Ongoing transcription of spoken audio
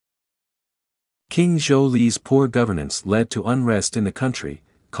King Zhou Li's poor governance led to unrest in the country,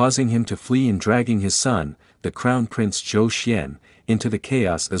 causing him to flee and dragging his son, the Crown Prince Zhou Xuan, into the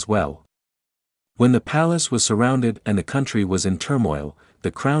chaos as well. When the palace was surrounded and the country was in turmoil,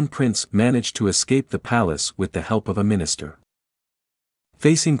 the Crown Prince managed to escape the palace with the help of a minister.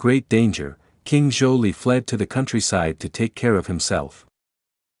 Facing great danger, King Zhou Li fled to the countryside to take care of himself.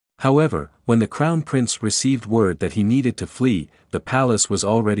 However, when the Crown Prince received word that he needed to flee, the palace was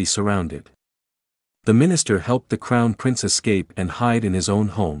already surrounded. The minister helped the Crown Prince escape and hide in his own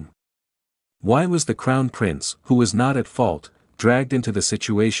home. Why was the Crown Prince, who was not at fault, dragged into the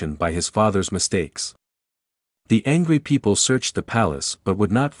situation by his father's mistakes? The angry people searched the palace but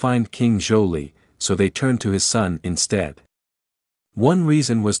would not find King Zhou Li, so they turned to his son instead. One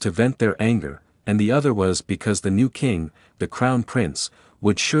reason was to vent their anger, and the other was because the new king, the Crown Prince,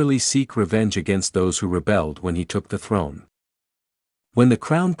 would surely seek revenge against those who rebelled when he took the throne. When the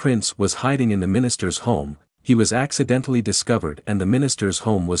Crown Prince was hiding in the minister's home, he was accidentally discovered and the minister's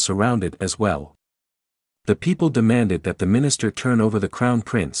home was surrounded as well. The people demanded that the minister turn over the Crown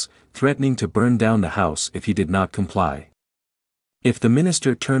Prince, threatening to burn down the house if he did not comply. If the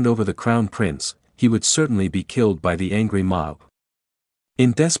minister turned over the Crown Prince, he would certainly be killed by the angry mob.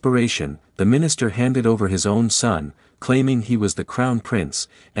 In desperation, the minister handed over his own son, claiming he was the Crown Prince,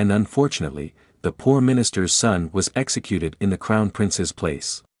 and unfortunately, the poor minister's son was executed in the Crown Prince's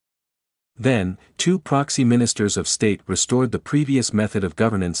place. Then, two proxy ministers of state restored the previous method of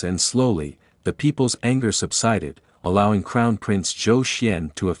governance and slowly, the people's anger subsided, allowing Crown Prince Zhou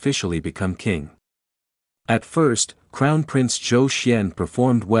Xuan to officially become king. At first, Crown Prince Zhou Xuan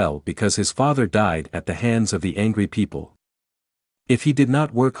performed well because his father died at the hands of the angry people. If he did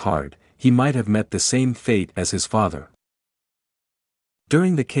not work hard, he might have met the same fate as his father.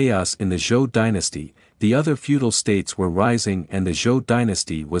 During the chaos in the Zhou dynasty, the other feudal states were rising and the Zhou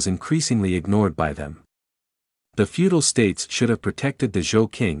dynasty was increasingly ignored by them. The feudal states should have protected the Zhou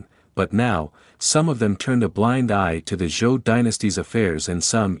king, but now, some of them turned a blind eye to the Zhou dynasty's affairs and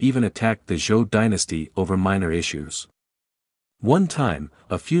some even attacked the Zhou dynasty over minor issues. One time,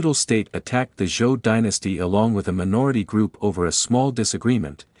 a feudal state attacked the Zhou dynasty along with a minority group over a small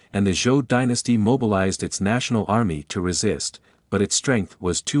disagreement, and the Zhou dynasty mobilized its national army to resist, but its strength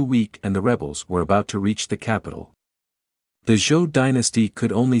was too weak and the rebels were about to reach the capital. The Zhou dynasty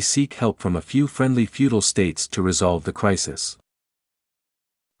could only seek help from a few friendly feudal states to resolve the crisis.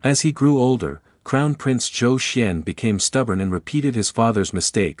 As he grew older, Crown Prince Zhou Xuan became stubborn and repeated his father's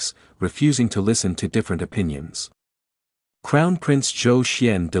mistakes, refusing to listen to different opinions. Crown Prince Zhou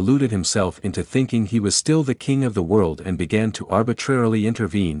Xuan deluded himself into thinking he was still the king of the world and began to arbitrarily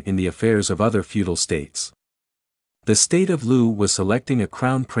intervene in the affairs of other feudal states. The state of Lu was selecting a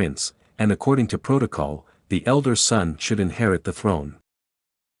crown prince, and according to protocol, the elder son should inherit the throne.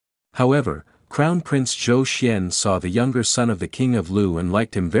 However, Crown Prince Zhou Xuan saw the younger son of the king of Lu and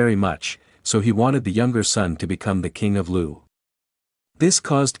liked him very much, so he wanted the younger son to become the king of Lu. This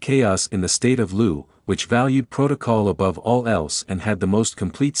caused chaos in the state of Lu, which valued protocol above all else and had the most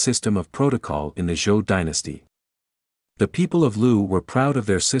complete system of protocol in the Zhou dynasty. The people of Lu were proud of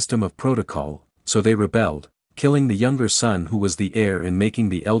their system of protocol, so they rebelled, killing the younger son who was the heir and making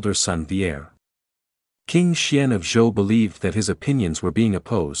the elder son the heir. King Xian of Zhou believed that his opinions were being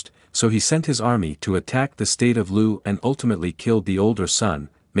opposed, so he sent his army to attack the state of Lu and ultimately killed the older son,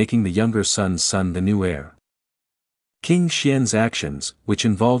 making the younger son's son the new heir. King Xian's actions, which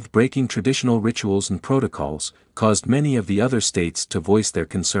involved breaking traditional rituals and protocols, caused many of the other states to voice their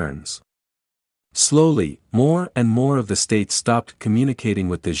concerns. Slowly, more and more of the states stopped communicating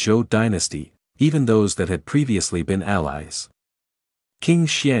with the Zhou dynasty, even those that had previously been allies. King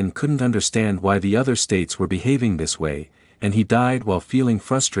Xian couldn't understand why the other states were behaving this way, and he died while feeling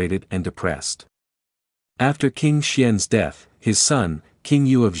frustrated and depressed. After King Xian's death, his son, King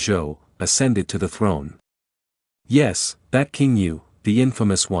Yu of Zhou, ascended to the throne. Yes, that King Yu, the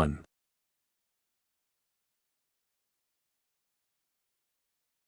infamous one.